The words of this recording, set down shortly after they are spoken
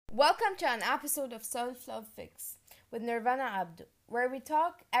Welcome to an episode of Self Love Fix with Nirvana Abdu, where we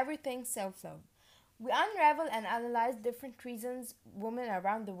talk everything self love. We unravel and analyze different reasons women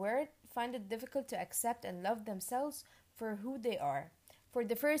around the world find it difficult to accept and love themselves for who they are. For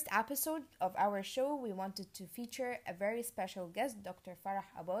the first episode of our show, we wanted to feature a very special guest, Dr. Farah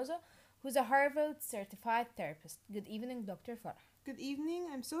Abaza, who's a Harvard certified therapist. Good evening, Dr. Farah. Good evening.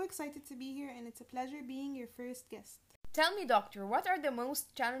 I'm so excited to be here and it's a pleasure being your first guest. Tell me, doctor, what are the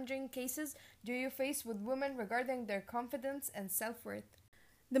most challenging cases do you face with women regarding their confidence and self-worth?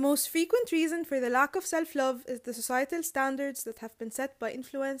 The most frequent reason for the lack of self-love is the societal standards that have been set by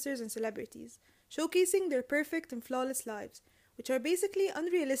influencers and celebrities, showcasing their perfect and flawless lives, which are basically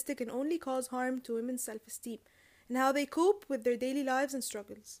unrealistic and only cause harm to women's self-esteem, and how they cope with their daily lives and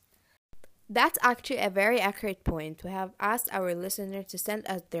struggles. That's actually a very accurate point. We have asked our listeners to send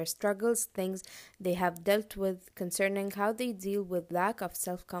us their struggles, things they have dealt with concerning how they deal with lack of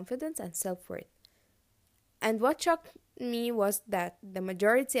self-confidence and self-worth. And what shocked me was that the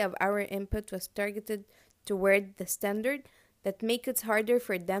majority of our input was targeted toward the standard that make it harder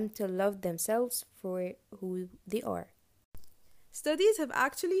for them to love themselves for who they are. Studies have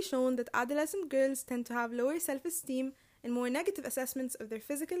actually shown that adolescent girls tend to have lower self-esteem and more negative assessments of their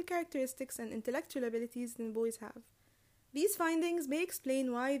physical characteristics and intellectual abilities than boys have. These findings may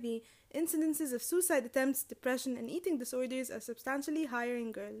explain why the incidences of suicide attempts, depression, and eating disorders are substantially higher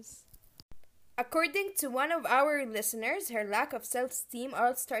in girls. According to one of our listeners, her lack of self-esteem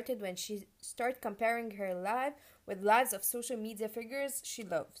all started when she started comparing her life with lives of social media figures she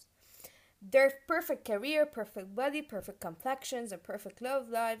loves. Their perfect career, perfect body, perfect complexions, and perfect love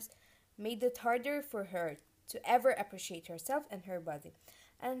lives made it harder for her to ever appreciate herself and her body,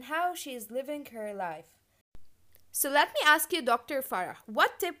 and how she is living her life. So let me ask you, Dr. Farah,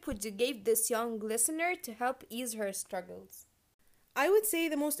 what tip would you give this young listener to help ease her struggles? I would say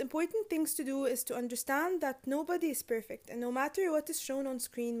the most important things to do is to understand that nobody is perfect, and no matter what is shown on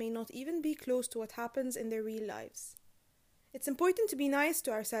screen may not even be close to what happens in their real lives. It's important to be nice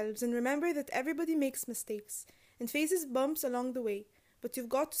to ourselves and remember that everybody makes mistakes and faces bumps along the way. But you've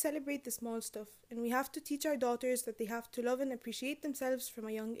got to celebrate the small stuff, and we have to teach our daughters that they have to love and appreciate themselves from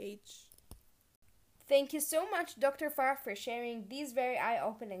a young age. Thank you so much, Dr. Farah, for sharing these very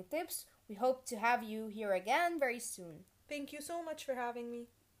eye-opening tips. We hope to have you here again very soon. Thank you so much for having me.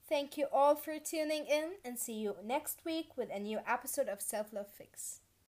 Thank you all for tuning in, and see you next week with a new episode of Self Love Fix.